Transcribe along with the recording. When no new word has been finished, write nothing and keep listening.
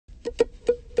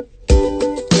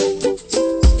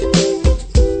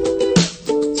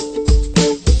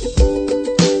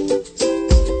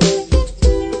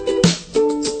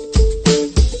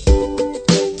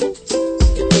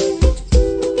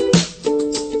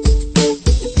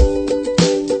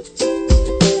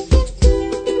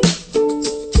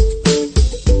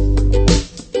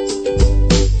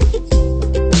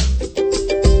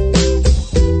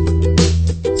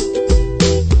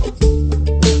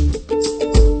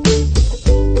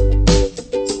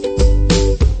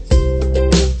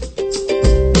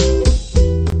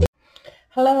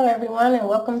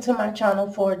welcome to my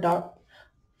channel for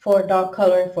dark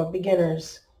coloring for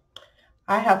beginners.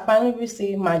 I have finally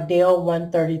received my Dahle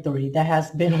 133 that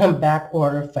has been on back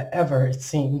order forever, it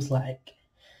seems like.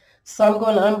 So I'm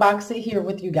going to unbox it here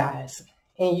with you guys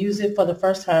and use it for the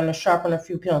first time to sharpen a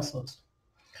few pencils.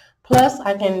 Plus,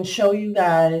 I can show you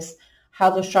guys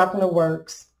how the sharpener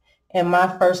works and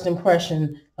my first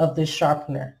impression of this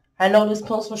sharpener. I know this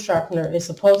pencil sharpener is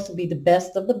supposed to be the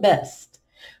best of the best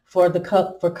for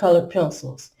colored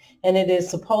pencils, and it is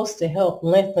supposed to help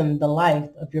lengthen the life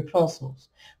of your pencils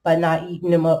by not eating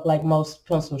them up like most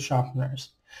pencil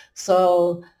sharpeners.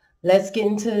 So let's get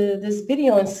into this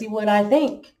video and see what I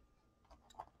think.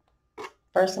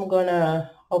 First, I'm going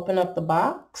to open up the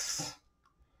box,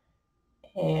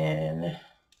 and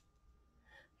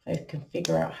I can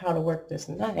figure out how to work this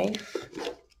knife.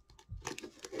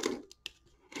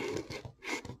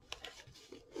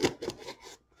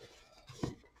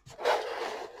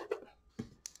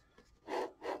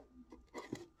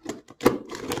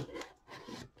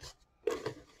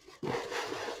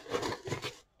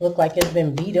 Look like it's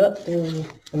been beat up through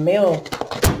the mail.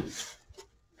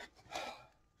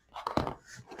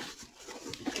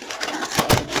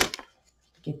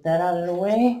 Get that out of the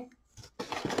way.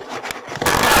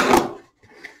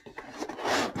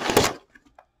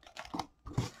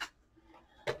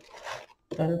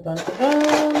 Dun, dun, dun,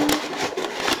 dun.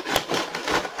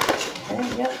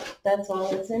 Okay, yep, that's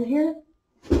all that's in here.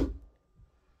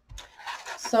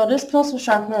 So this pencil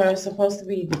sharpener is supposed to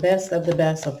be the best of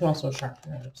pencil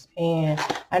sharpeners. And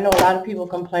I know a lot of people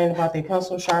complain about their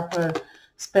pencil sharpener,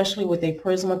 especially with their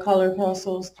Prismacolor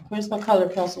pencils. The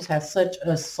Prismacolor pencils have such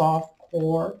a soft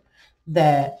core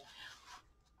that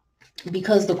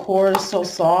because the core is so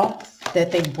soft that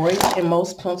they break in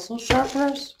most pencil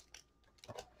sharpeners.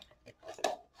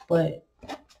 But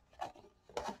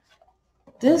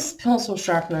this pencil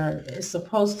sharpener is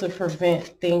supposed to prevent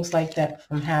things like that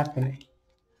from happening.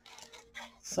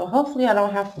 So hopefully I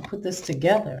don't have to put this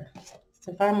together.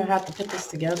 So if I'm going to have to put this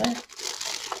together.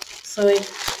 So it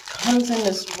comes in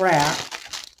this wrap,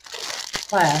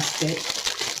 plastic.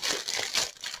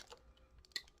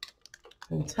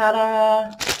 And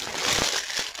ta-da!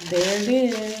 There it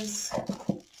is.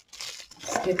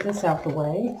 Let's get this out the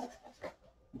way.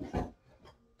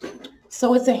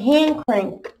 So it's a hand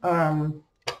crank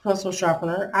pencil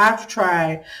sharpener. I've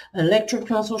tried electric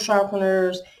pencil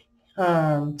sharpeners,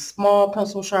 small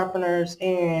pencil sharpeners,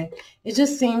 and it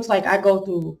just seems like I go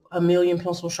through a million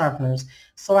pencil sharpeners.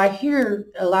 So I hear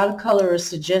a lot of colorists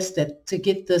suggest that to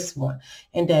get this one,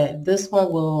 and that this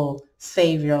one will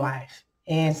save your life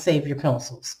and save your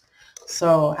pencils.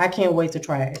 So I can't wait to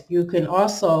try it. You can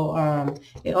also,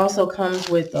 it also comes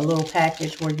with a little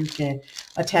package where you can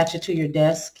attach it to your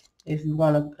desk if you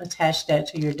want to attach that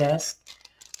to your desk.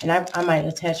 And I might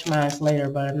attach mine later,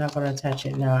 but I'm not going to attach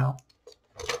it now.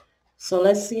 So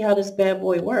let's see how this bad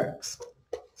boy works.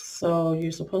 So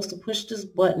you're supposed to push this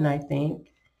button, I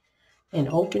think, and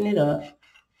open it up.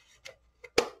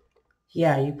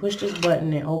 Yeah, you push this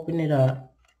button and open it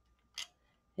up.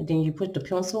 And then you put the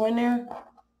pencil in there,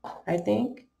 I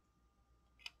think.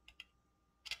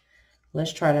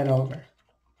 Let's try that over.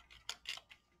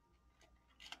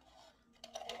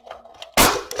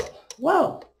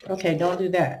 Whoa, okay, don't do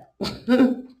that.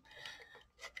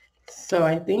 So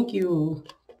I think you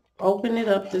open it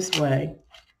up this way.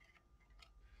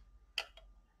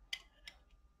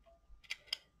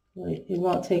 Wait, it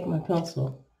won't take my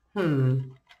pencil.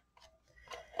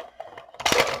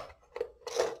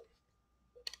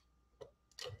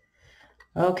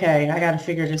 Okay, I got to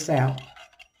figure this out.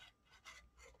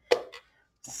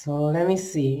 So let me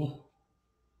see.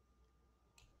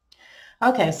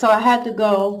 Okay, so I had to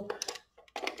go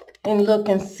and look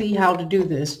and see how to do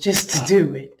this just to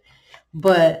do it.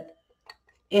 But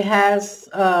it has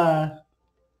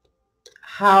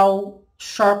how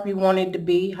sharp you want it to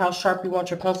be, how sharp you want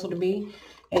your pencil to be.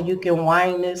 And you can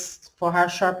wind this for how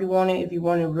sharp you want it. If you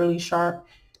want it really sharp,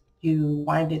 you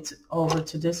wind it over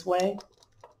to this way,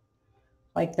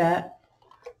 like that.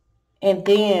 And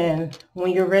then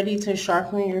when you're ready to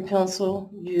sharpen your pencil,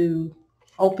 you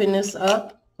open this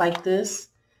up like this.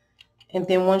 And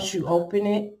then once you open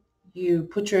it, you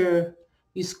put you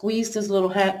squeeze this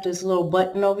little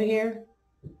button over here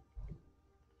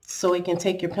so it can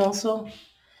take your pencil.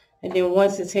 And then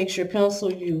once it takes your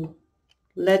pencil, you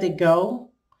let it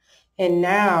go. And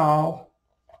now,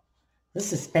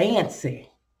 this is fancy,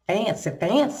 fancy,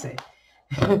 fancy.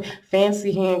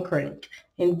 Fancy hand crank.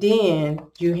 And then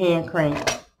you hand crank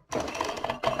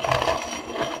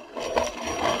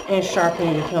and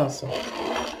sharpen your pencil.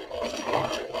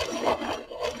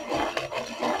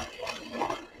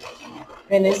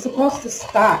 And it's supposed to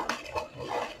stop.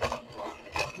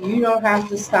 You don't have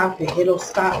to stop it. It'll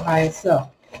stop by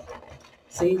itself.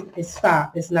 See, it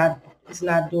stopped. It's not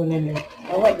doing anything.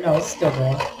 Oh wait, no, it's still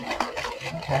going.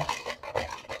 Okay.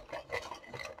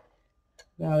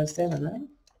 Now it's there, right?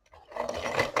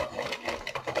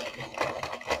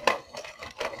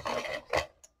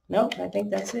 Nope, I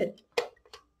think that's it.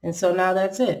 And so now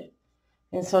that's it.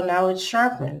 And so now it's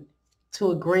sharpened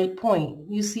to a great point.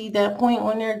 You see that point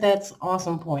on there? That's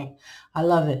awesome point. I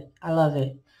love it. I love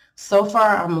it. So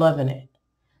far, I'm loving it.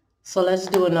 So let's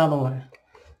do another one.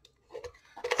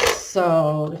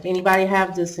 So if anybody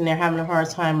have this and they're having a hard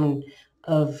time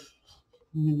of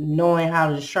knowing how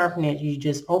to sharpen it, you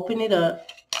just open it up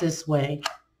this way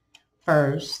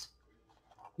first.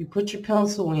 You put your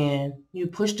pencil in. You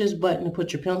push this button to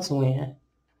put your pencil in.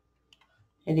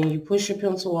 And then you push your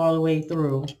pencil all the way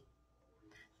through.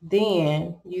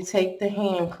 Then you take the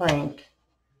hand crank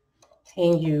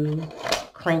and you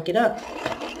crank it up.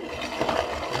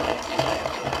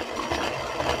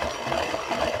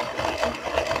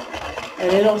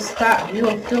 And it'll stop.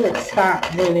 You'll feel it stop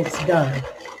when it's done.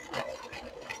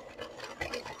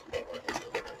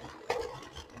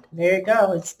 There you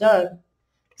go. It's done.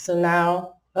 So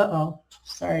now,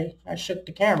 sorry, I shook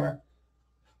the camera.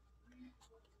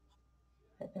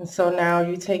 And so now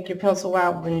you take your pencil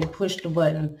out when you push the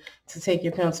button to take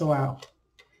your pencil out.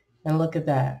 And look at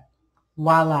that.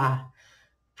 Voila.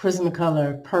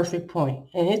 Prismacolor, perfect point.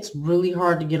 And it's really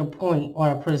hard to get a point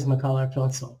on a Prismacolor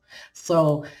pencil.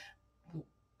 So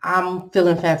I'm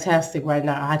feeling fantastic right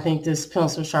now. I think this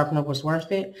pencil sharpener was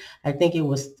worth it. I think it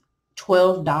was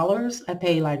 $12. I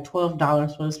paid like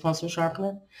 $12 for this pencil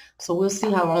sharpener. So we'll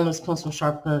see how long this pencil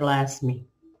sharpener lasts me.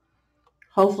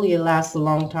 Hopefully it lasts a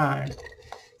long time.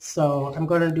 So I'm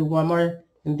going to do one more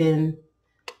and then,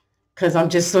 because I'm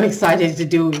just so excited to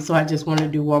do it, so I just want to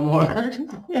do one more.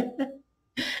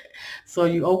 So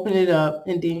you open it up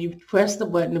and then you press the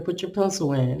button to put your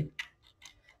pencil in.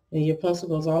 And your pencil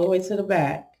goes all the way to the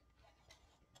back.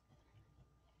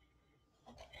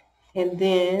 And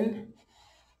then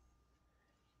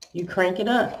you crank it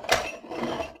up.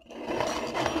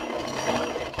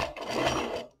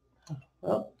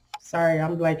 Oh, sorry,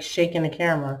 I'm like shaking the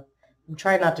camera. I'm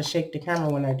trying not to shake the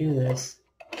camera when I do this.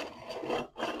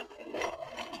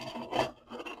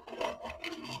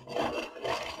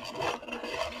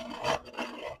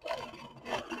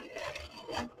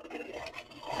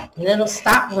 And it'll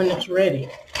stop when it's ready.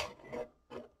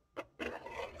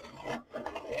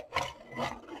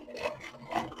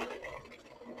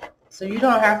 So you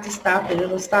don't have to stop it.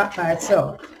 It'll stop by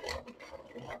itself.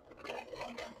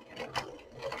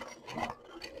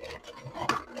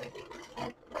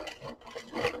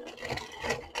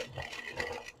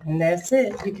 And that's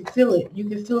it. You can feel it. You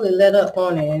can feel it let up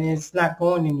on it and it's not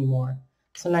going anymore.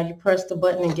 So now you press the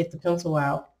button and get the pencil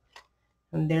out.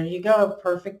 And there you go.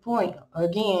 Perfect point.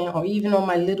 Again, or even on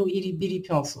my little itty bitty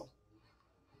pencil.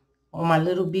 On my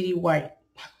little bitty white.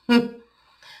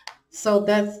 So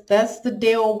that's the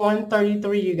Dahle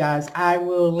 133, you guys. I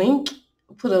will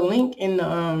put a link in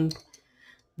the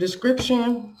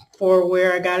description for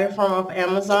where I got it from off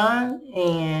Amazon,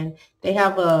 and they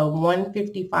have a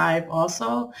 155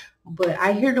 also, but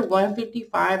I hear the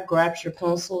 155 grabs your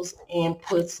pencils and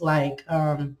puts like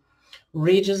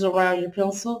ridges around your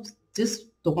pencils.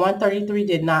 The 133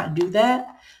 did not do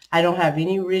that. I don't have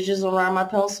any ridges around my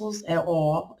pencils at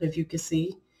all. If you can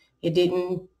see, it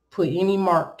didn't put any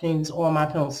markings on my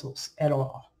pencils at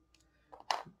all.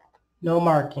 No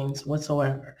markings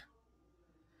whatsoever.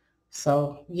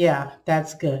 So yeah,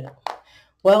 that's good.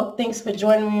 Well, thanks for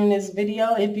joining me in this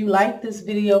video. If you like this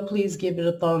video, please give it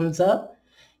a thumbs up.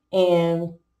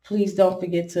 And please don't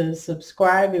forget to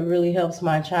subscribe. It really helps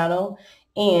my channel.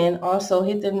 And also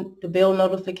hit the bell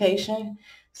notification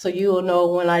so you will know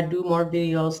when I do more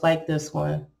videos like this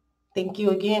one. Thank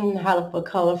you again. Have a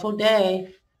colorful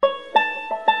day.